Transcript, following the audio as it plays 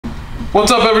What's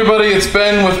up, everybody? It's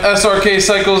Ben with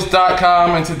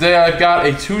Srkcycles.com, and today I've got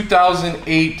a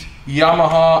 2008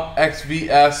 Yamaha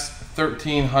XVS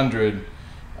 1300.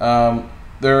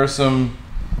 There are some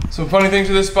funny things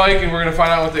with this bike, and we're going to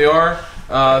find out what they are.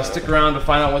 Stick around to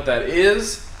find out what that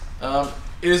is.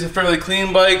 It is a fairly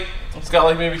clean bike. It's got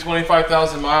like maybe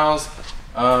 25,000 miles,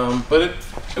 but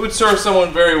it would serve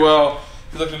someone very well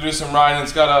if you're looking to do some riding.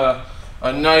 It's got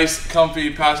a nice,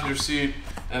 comfy passenger seat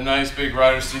and a nice big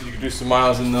rider seat. You can do some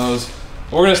miles in those.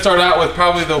 We're going to start out with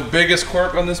probably the biggest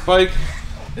quirk on this bike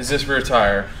is this rear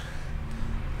tire.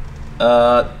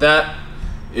 That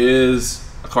is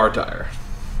a car tire.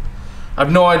 I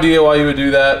have no idea why you would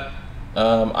do that.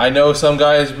 I know some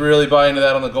guys really buy into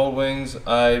that on the Gold Wings.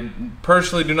 I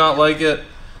personally do not like it.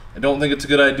 I don't think it's a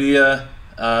good idea.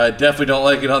 I definitely don't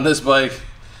like it on this bike.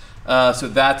 So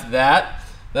that's that.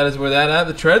 That is where that at.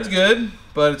 The tread's good,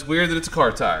 but it's weird that it's a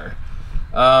car tire.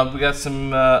 We got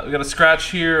a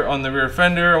scratch here on the rear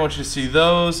fender. I want you to see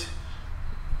those.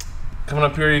 Coming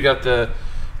up here, you got the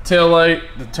tail light,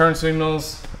 the turn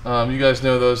signals. You guys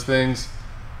know those things.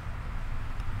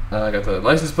 I got the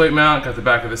license plate mount, got the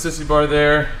back of the sissy bar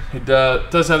there. It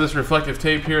does have this reflective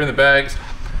tape here in the bags.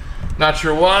 Not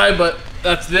sure why, but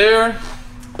that's there.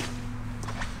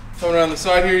 Coming around the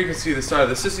side here, you can see the side of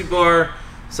the sissy bar,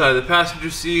 side of the passenger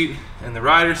seat, and the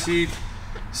rider seat.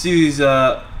 See these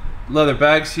leather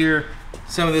bags here.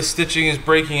 Some of this stitching is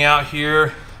breaking out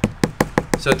here.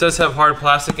 So it does have hard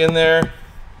plastic in there,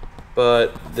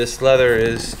 but this leather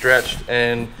is stretched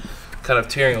and kind of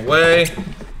tearing away.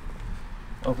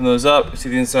 Open those up, see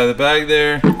the inside of the bag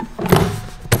there.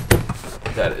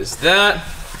 That is that.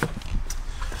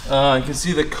 You can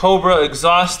see the Cobra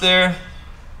exhaust there.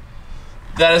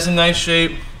 That is a nice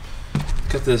shape.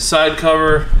 Got the side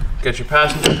cover, got your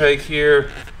passenger peg here.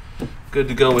 Good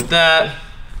to go with that.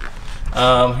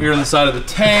 Here on the side of the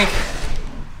tank,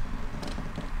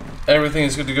 everything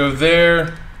is good to go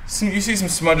there. You see some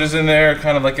smudges in there,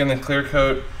 kind of like in the clear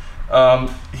coat.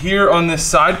 Here on this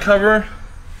side cover,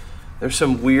 there's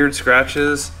some weird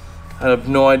scratches. I have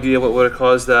no idea what would have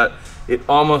caused that. It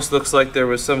almost looks like there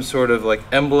was some sort of like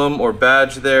emblem or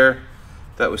badge there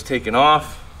that was taken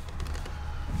off.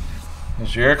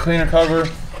 There's your air cleaner cover.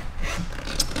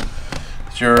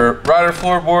 It's your rider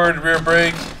floorboard, rear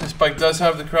brake. This bike does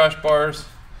have the crash bars.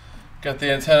 Got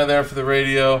the antenna there for the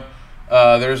radio.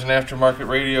 There's an aftermarket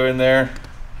radio in there.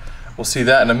 We'll see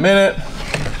that in a minute.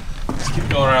 Let's keep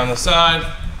going around the side.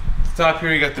 At the top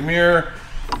here, you got the mirror.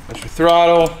 That's your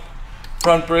throttle,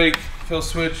 front brake, kill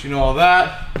switch, you know all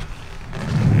that.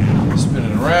 Spin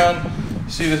it around.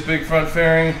 You see this big front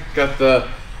fairing? Got the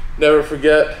never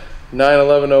forget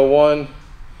 91101.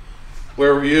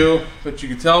 Where were you? But you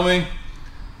can tell me.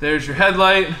 There's your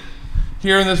headlight.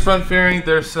 Here in this front fairing,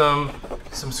 there's some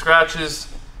scratches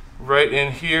right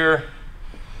in here,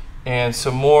 and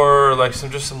some more, like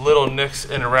just some little nicks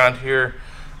in around here.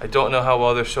 I don't know how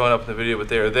well they're showing up in the video, but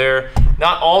they are there.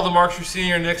 Not all the marks you're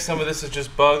seeing are nicks. Some of this is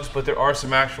just bugs, but there are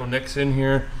some actual nicks in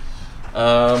here.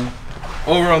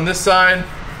 Over on this side,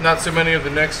 not so many of the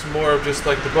nicks, more of just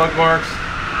like the bug marks.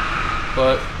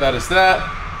 But that is that.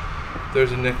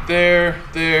 There's a nick there,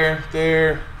 there,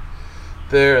 there,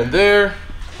 there, and there.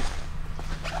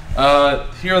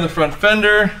 Here on the front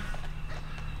fender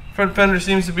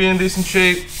seems to be in decent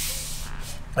shape.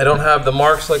 I don't have the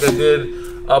marks like I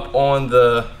did up on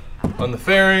the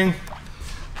fairing,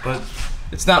 but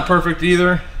it's not perfect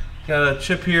either. Got a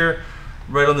chip here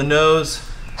right on the nose.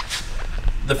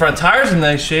 The front tire's in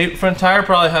nice shape. Front tire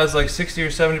probably has like 60 or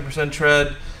 70%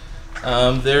 tread.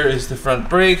 There is the front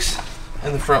brakes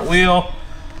and the front wheel.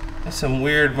 There's some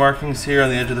weird markings here on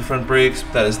the edge of the front brakes.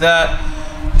 That is that.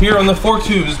 Here on the fork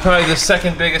tubes is probably the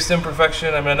second biggest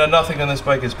imperfection. I mean, nothing on this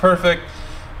bike is perfect,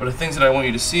 but the things that I want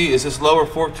you to see is this lower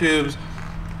fork tubes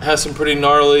has some pretty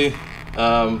gnarly,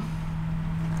 oh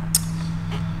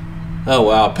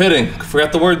wow, pitting.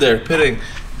 Forgot the word there, pitting.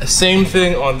 The same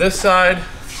thing on this side.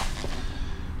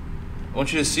 I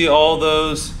want you to see all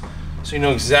those so you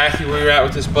know exactly where you're at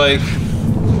with this bike.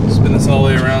 Spin this all the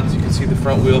way around so you can see the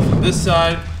front wheel from this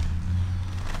side.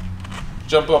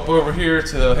 Jump up over here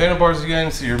to the handlebars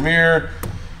again, see your mirror,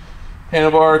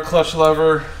 handlebar, clutch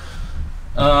lever.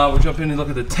 We'll jump in and look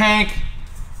at the tank.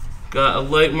 Got a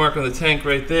light mark on the tank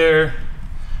right there.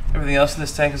 Everything else in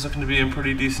this tank is looking to be in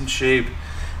pretty decent shape.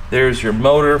 There's your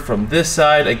motor from this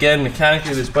side. Again,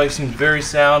 mechanically, this bike seems very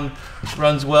sound,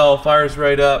 runs well, fires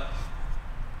right up.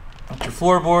 That's your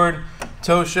floorboard,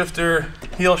 toe shifter,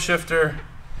 heel shifter,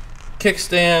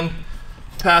 kickstand,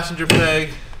 passenger peg.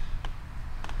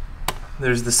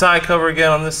 There's the side cover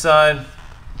again on this side.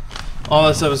 All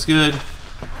that stuff is good.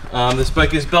 This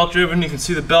bike is belt driven. You can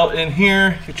see the belt in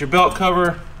here. Get your belt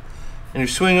cover and your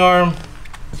swing arm.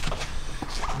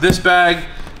 This bag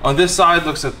on this side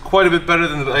looks quite a bit better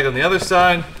than the bag on the other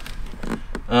side.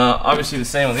 Obviously the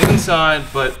same on the inside,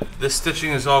 but this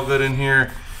stitching is all good in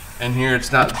here. And here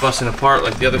it's not busting apart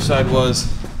like the other side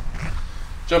was.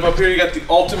 Jump up here, you got the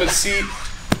ultimate seat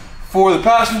for the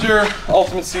passenger,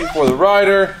 ultimate seat for the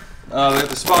rider. They got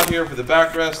the spot here for the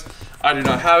backrest. I do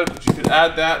not have it, but you could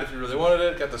add that if you really wanted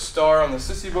it. Got the star on the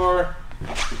sissy bar.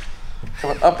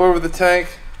 Coming up over the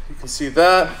tank, you can see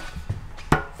that.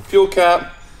 Fuel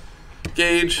cap,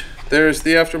 gauge. There's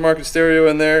the aftermarket stereo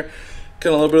in there.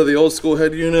 Kind of a little bit of the old school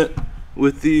head unit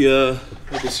with the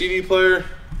CD player.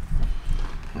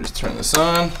 Just turn this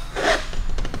on.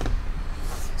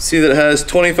 See that it has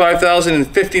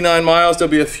 25,059 miles.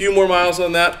 There'll be a few more miles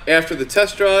on that after the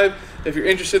test drive. If you're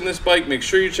interested in this bike, make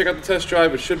sure you check out the test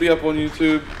drive. It should be up on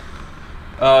YouTube.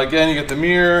 Again, you get the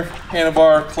mirror,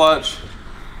 handlebar, clutch,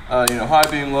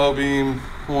 high beam, low beam,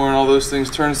 horn, all those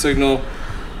things, turn signal.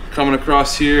 Coming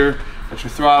across here, got your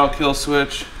throttle, kill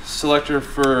switch, selector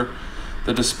for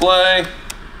the display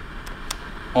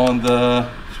on the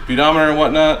speedometer and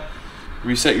whatnot.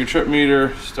 Reset your trip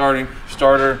meter, start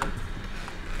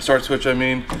switch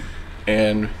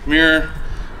and mirror.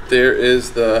 There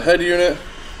is the head unit.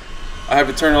 I have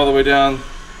it turned all the way down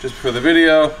just for the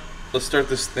video. Let's start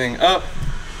this thing up.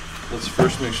 Let's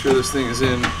first make sure this thing is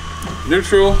in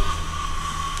neutral.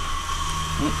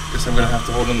 Guess I'm gonna have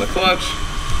to hold in the clutch.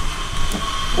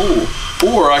 Ooh.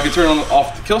 Or I could turn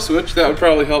off the kill switch. That would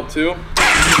probably help too.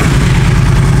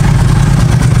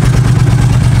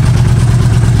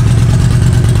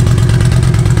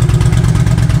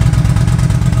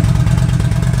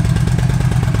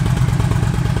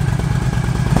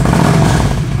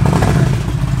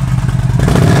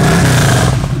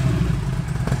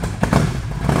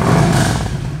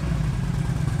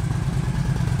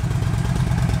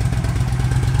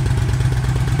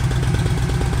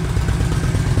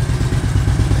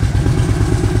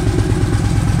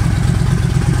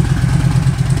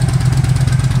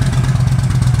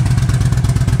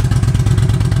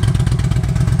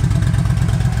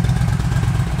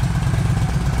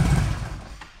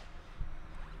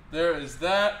 There is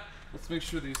that. Let's make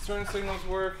sure these turn signals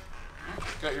work.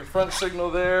 Got your front signal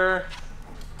there.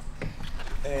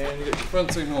 And you got your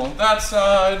front signal on that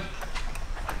side.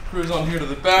 Cruise on here to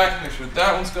the back, make sure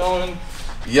that one's going.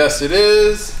 Yes, it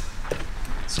is.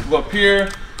 Let's go up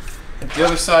here. Hit the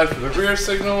other side for the rear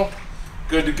signal.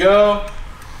 Good to go.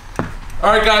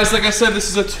 All right, guys, like I said, this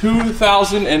is a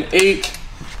 2008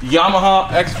 Yamaha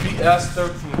XVS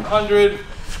 1300.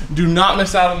 Do not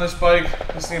miss out on this bike.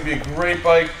 This is gonna be a great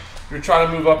bike. If you're trying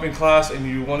to move up in class and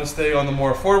you wanna stay on the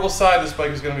more affordable side, this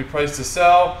bike is gonna be priced to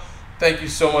sell. Thank you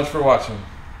so much for watching.